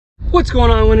What's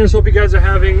going on, winners? Hope you guys are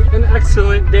having an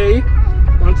excellent day.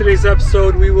 On today's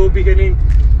episode, we will be hitting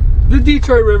the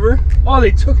Detroit River. Oh,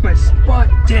 they took my spot,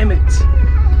 damn it.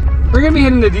 We're gonna be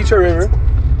hitting the Detroit River.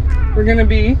 We're gonna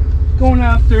be going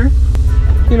after,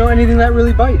 you know, anything that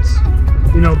really bites.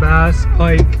 You know, bass,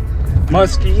 pike,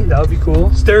 muskie, that would be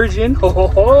cool. Sturgeon, ho ho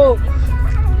ho.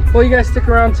 Well, you guys stick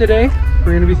around today.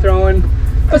 We're gonna be throwing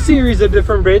a series of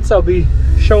different baits. I'll be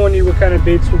showing you what kind of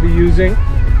baits we'll be using.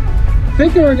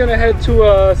 Thinking we're gonna head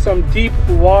to some deep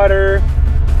water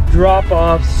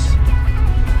drop-offs,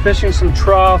 fishing some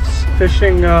troughs,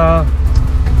 fishing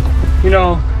you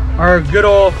know, our good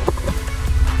old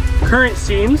current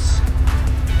seams.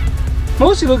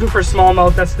 Mostly looking for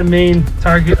smallmouth. That's the main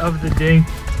target of the day,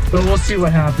 but we'll see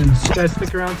what happens. You guys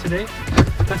stick around today.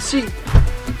 Let's see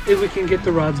if we can get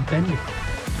the rods bending.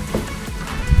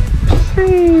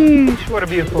 Sheesh, what a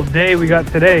beautiful day we got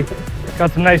today.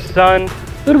 Got some nice sun.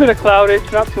 A little bit of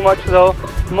cloudage, not too much though.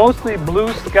 Mostly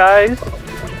blue skies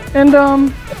and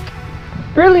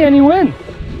barely any wind.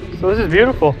 So this is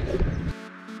beautiful.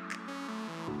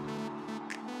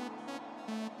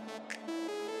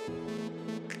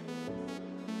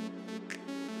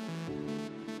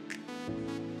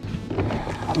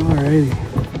 Alrighty.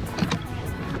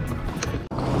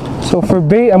 So for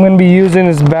bait, I'm going to be using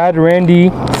this Bad Randy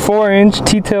 4-inch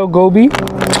T-tail goby.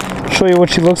 Show you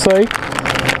what she looks like.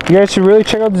 You guys should really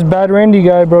check out this Bad Randy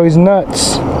guy, bro. He's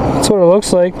nuts. That's what it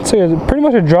looks like. It's like pretty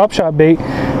much a drop shot bait,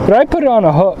 but I put it on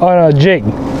a hook, on a jig.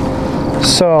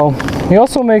 So he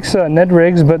also makes Ned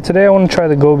rigs, but today I want to try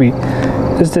the goby.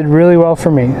 This did really well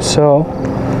for me, so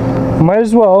might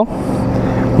as well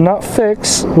not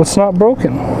fix what's not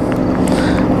broken.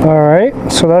 All right,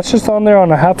 so that's just on there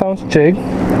on a 1/2 ounce jig,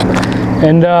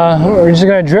 and we're just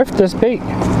gonna drift this bait.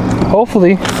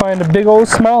 Hopefully find a big old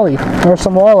smallie or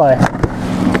some walleye.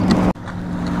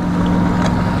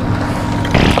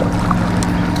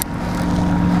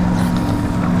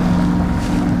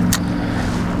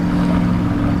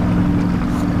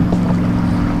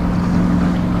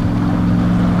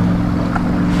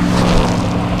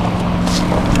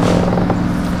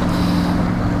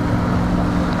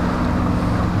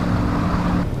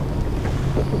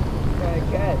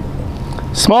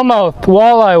 Smallmouth,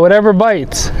 walleye, whatever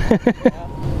bites. Yeah.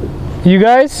 You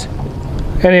guys?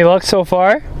 Any luck so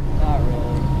far? Not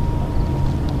really.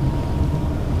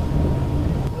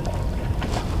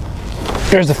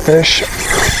 There's a fish.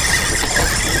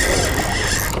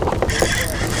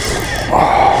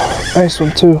 Oh, nice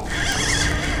one too.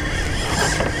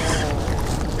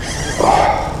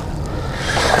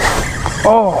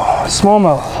 Oh,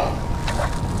 smallmouth.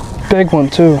 Big one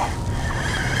too.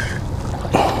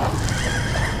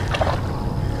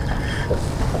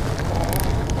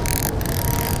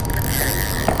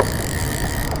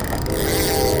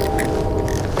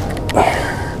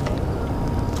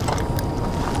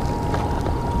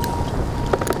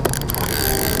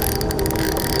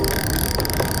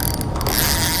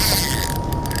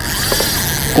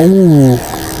 Ooh,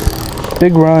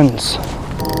 big runs.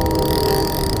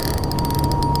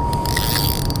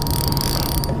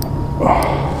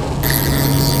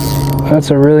 Oh, that's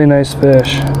a really nice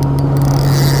fish.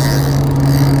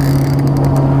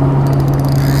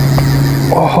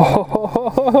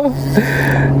 Oh,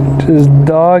 just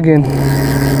dogging.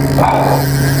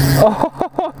 Oh.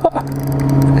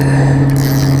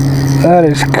 That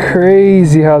is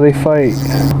crazy how they fight.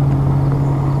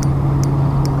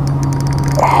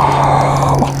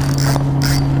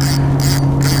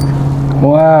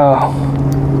 Wow,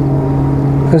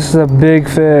 this is a big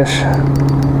fish.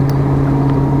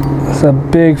 It's a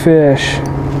big fish.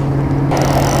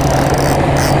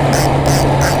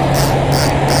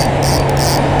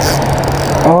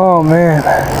 Oh man,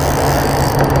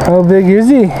 how big is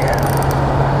he?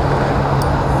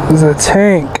 He's a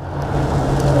tank.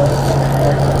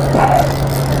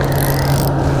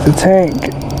 The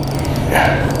tank.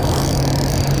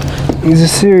 He's a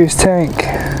serious tank.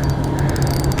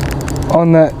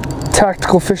 On that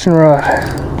tactical fishing rod.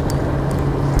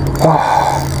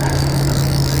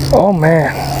 Oh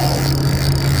man,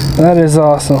 that is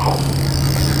awesome.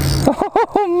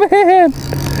 Oh man,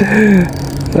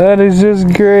 that is just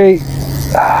great.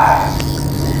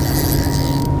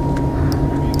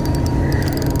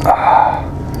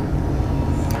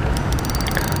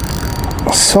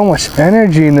 So much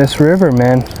energy in this river,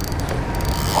 man.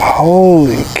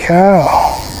 Holy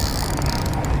cow.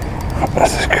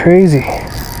 This is crazy.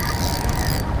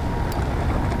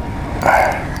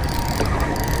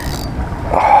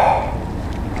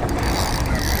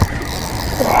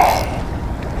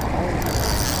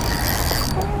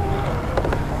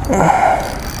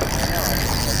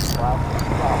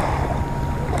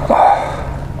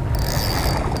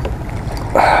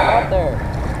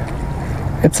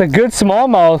 It's a good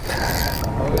smallmouth.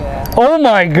 Oh yeah. Oh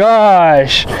my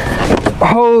gosh.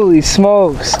 Holy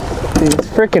smokes. It's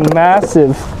freaking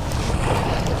massive.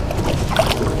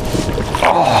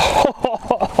 Oh.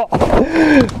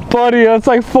 Buddy, that's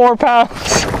like 4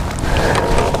 pounds.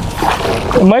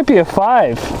 It might be a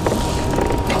 5.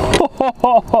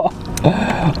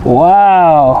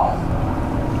 Wow.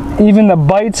 Even the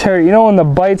bites hurt. You know when the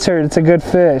bites hurt, it's a good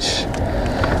fish.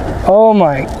 Oh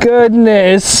my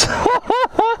goodness.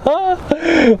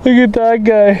 Look at that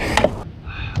guy.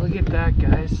 Look at that,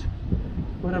 guys.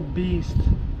 What a beast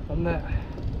on that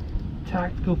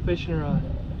tactical fishing rod.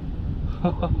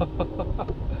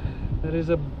 That is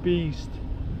a beast.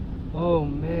 Oh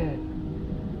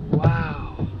man.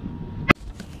 Wow.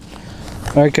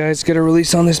 Alright guys, get a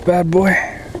release on this bad boy.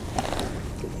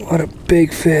 What a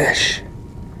big fish.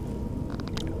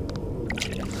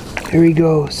 Here he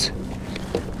goes.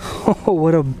 Oh,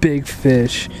 what a big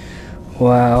fish.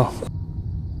 Wow.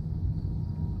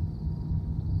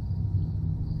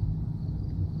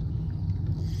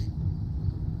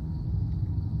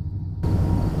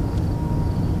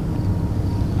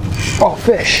 Oh,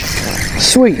 fish.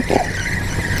 Sweet.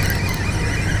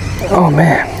 Oh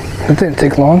man, that didn't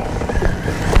take long.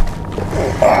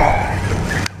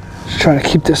 Just trying to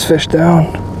keep this fish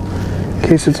down in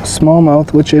case it's a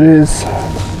smallmouth, which it is.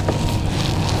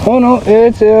 Oh no,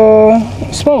 it's a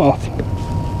smallmouth.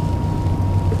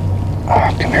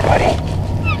 Oh, come here, buddy.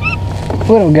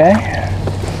 Little guy.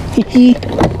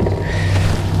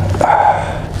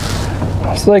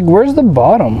 It's like, where's the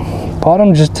bottom?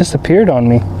 Bottom just disappeared on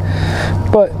me.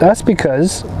 But that's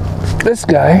because this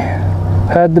guy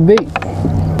had the bait.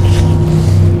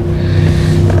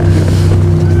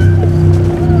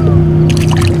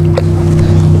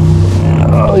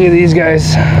 Oh, look at these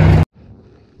guys.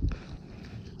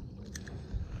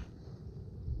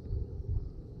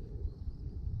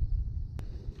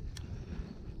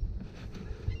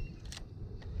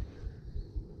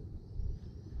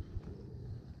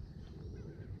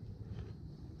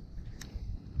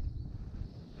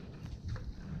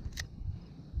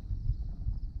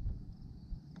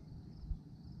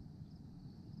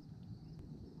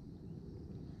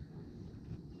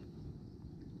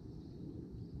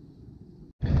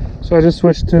 So I just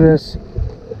switched to this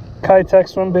Kayak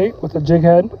swim bait with a jig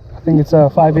head. I think it's a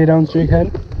 5/8 ounce jig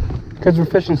head. Because we're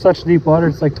fishing such deep water,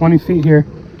 it's like 20 feet here.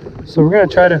 So we're gonna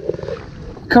try to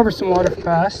cover some water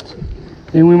fast.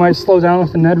 Then we might slow down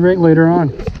with the Ned rig later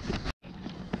on.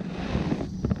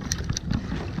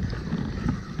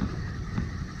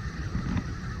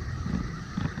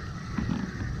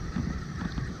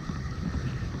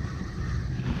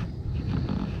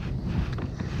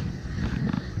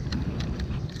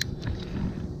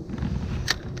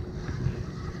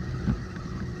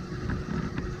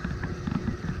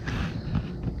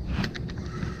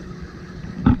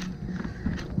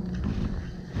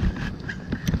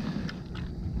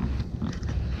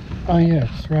 Oh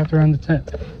yes, wrapped around the tip.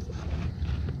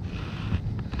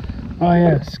 Oh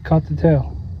yes, caught the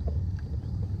tail.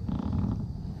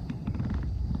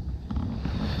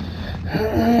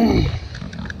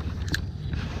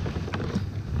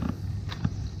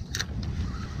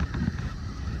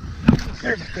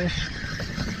 There's a fish.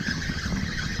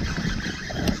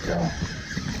 There we go.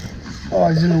 Oh,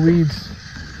 he's in the weeds.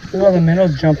 Look at all the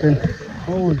minnows jumping.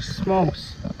 Holy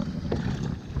smokes.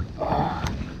 Oh,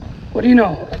 what do you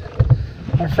know?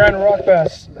 Our friend Rock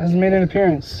Bass has made an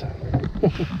appearance.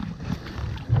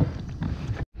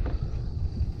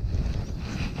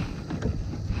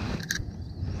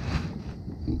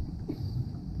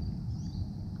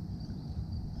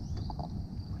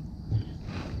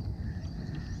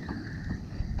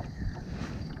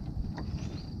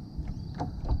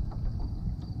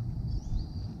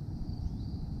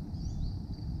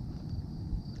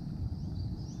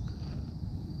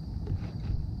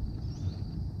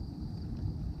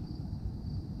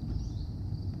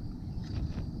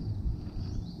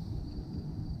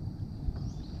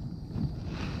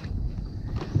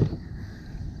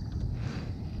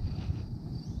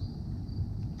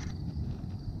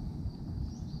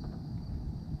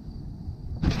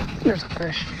 There's a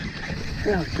fish.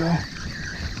 There we go.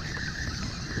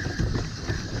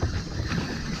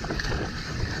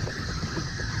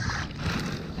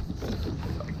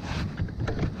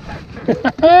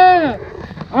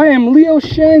 I am Leo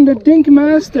Shang, the Dink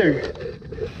Master.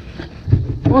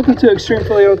 Welcome to Extreme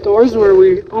Fillet Outdoors, where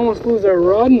we almost lose our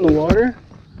rod in the water.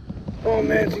 Oh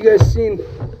man, if you guys seen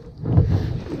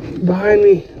behind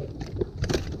me,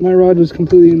 my rod was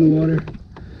completely in the water.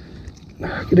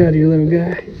 Get out of here, little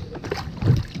guy.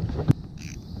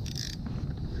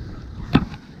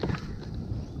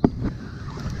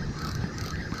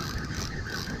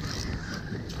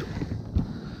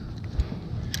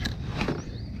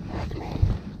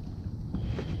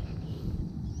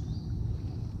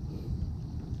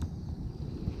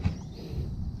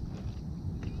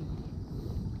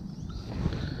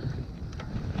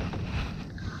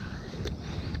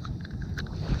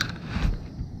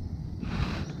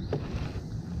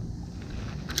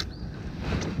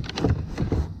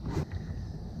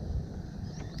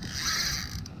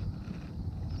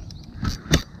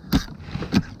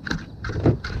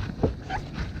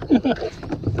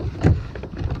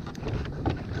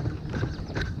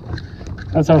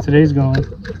 That's how today's going.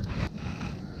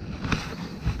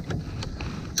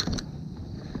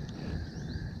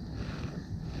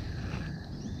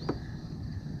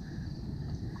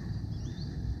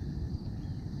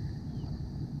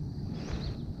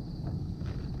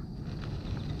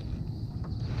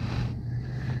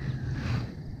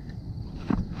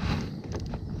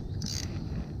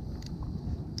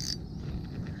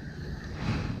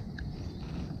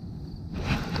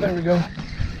 There we go.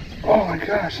 Oh my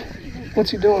gosh.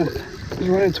 What's he doing? He's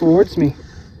running towards me.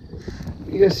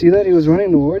 You guys see that? He was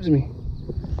running towards me.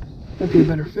 Might be a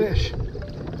better fish.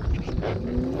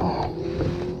 Oh.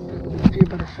 Might be a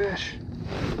better fish.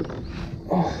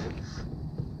 Oh.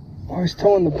 Oh, he's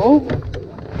towing the boat.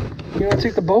 You want to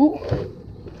take the boat?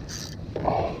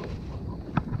 Oh.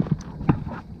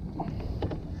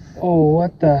 Oh,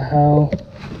 what the hell?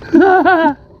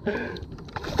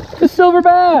 The silver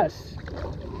bass!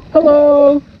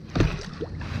 Hello!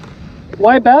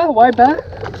 Why bat? Why bat?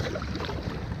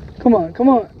 Come on, come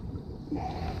on.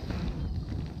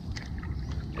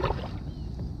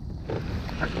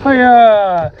 Oh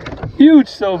yeah! Huge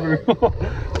silver.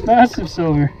 Massive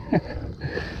silver. Look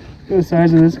at the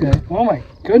size of this guy. Oh my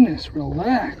goodness,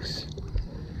 relax.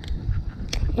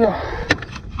 Oh,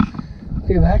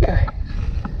 look at that guy.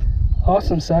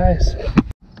 Awesome size.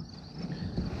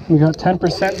 We got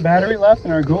 10% battery left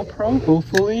in our GoPro.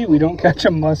 Hopefully we don't catch a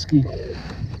muskie.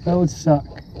 That would suck,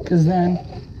 because then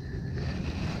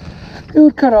it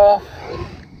would cut off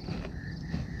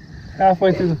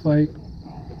halfway through the fight.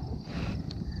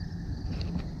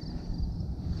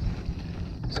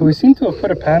 So we seem to have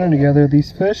put a pattern together.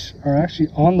 These fish are actually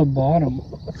on the bottom.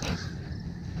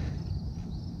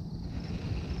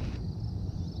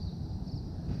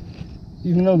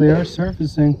 Even though they are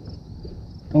surfacing.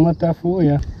 Don't let that fool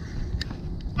you.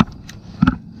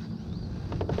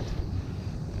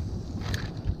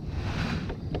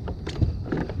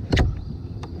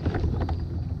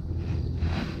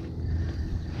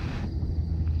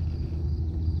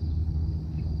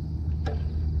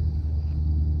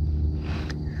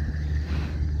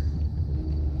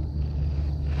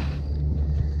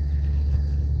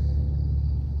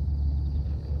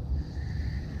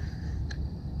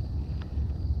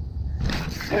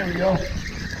 There we go.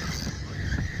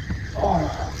 Oh,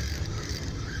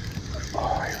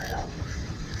 here we go.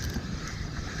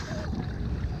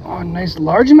 Oh, nice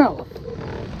largemouth.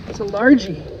 It's a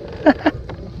largie.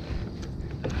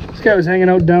 This guy was hanging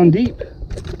out down deep.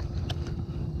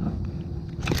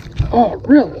 Oh,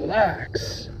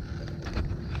 relax.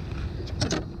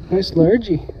 Nice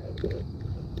largie.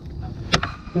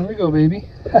 There we go, baby.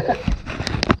 Alright,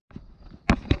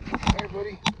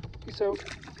 buddy. Peace out.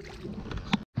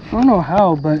 I don't know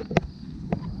how, but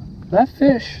that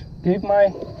fish gave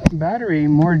my battery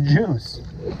more juice.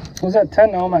 I was at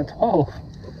 10, now I'm at 12.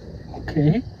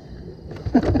 Okay.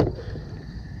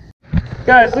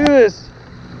 Guys, look at this.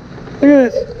 Look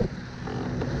at this.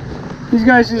 These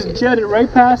guys just jetted right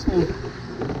past me.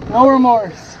 No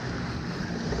remorse.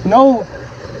 No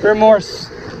remorse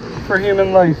for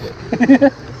human life.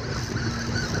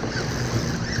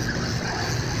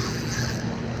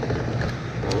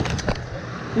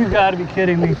 You gotta be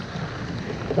kidding me.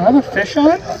 Do I have a fish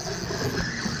on?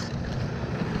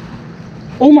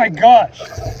 Oh my gosh.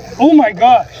 Oh my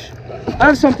gosh. I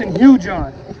have something huge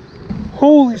on.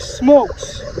 Holy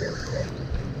smokes.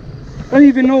 I didn't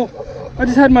even know. I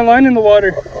just had my line in the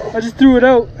water. I just threw it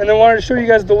out and then wanted to show you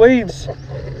guys the waves.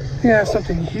 Yeah, I have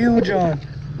something huge on.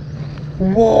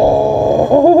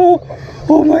 Whoa.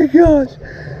 Oh my gosh.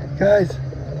 Guys,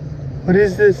 what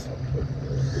is this?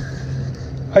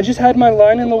 I just had my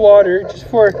line in the water just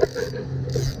for,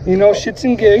 you know, shits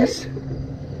and gigs.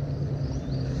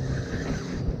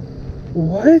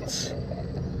 What?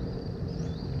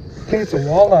 I think it's a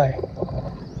walleye.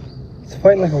 It's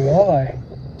fighting like a walleye.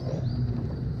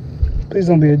 Please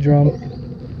don't be a drum.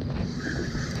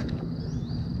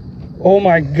 Oh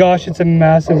my gosh, it's a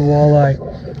massive walleye.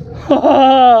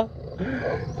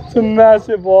 It's a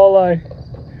massive walleye.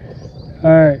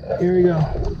 Alright, here we go.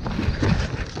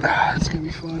 It's gonna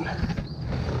be fun.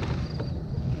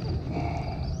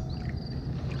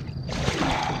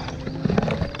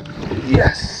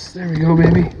 Yes, there we go,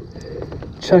 baby.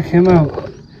 Check him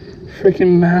out.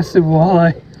 Freaking massive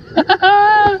walleye.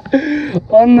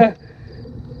 On the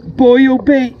boyo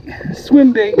bait,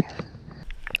 swim bait.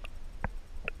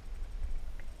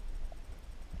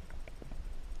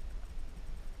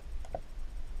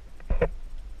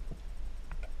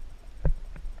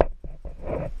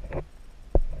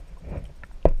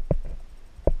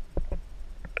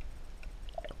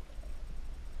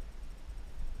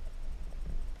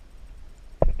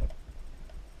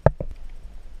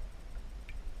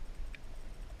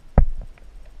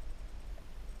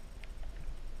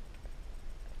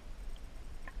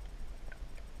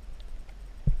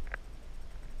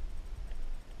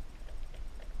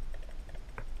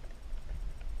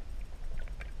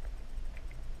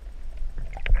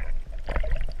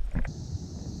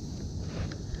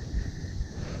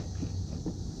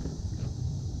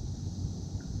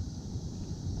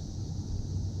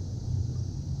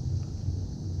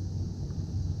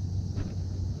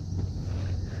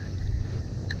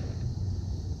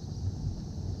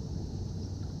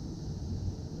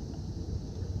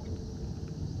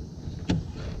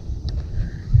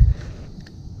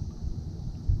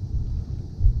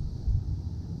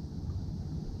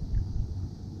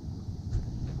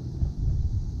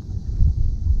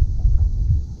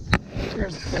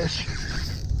 There's the fish.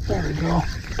 There we go.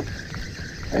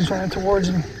 He's running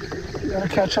towards me. You gotta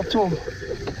catch up to him.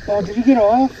 Oh, did he get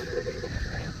off?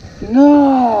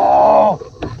 No!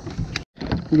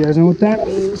 You guys know what that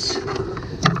means.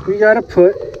 We gotta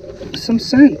put some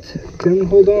scent. Get him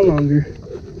hold on longer.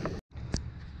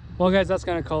 Well guys, that's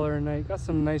kind of color at night. Got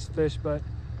some nice fish, but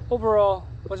overall,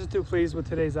 wasn't too pleased with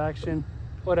today's action.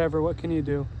 Whatever, what can you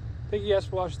do? Thank you guys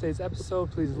for watching today's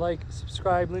episode. Please like,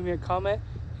 subscribe, leave me a comment,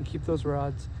 and keep those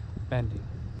rods bending.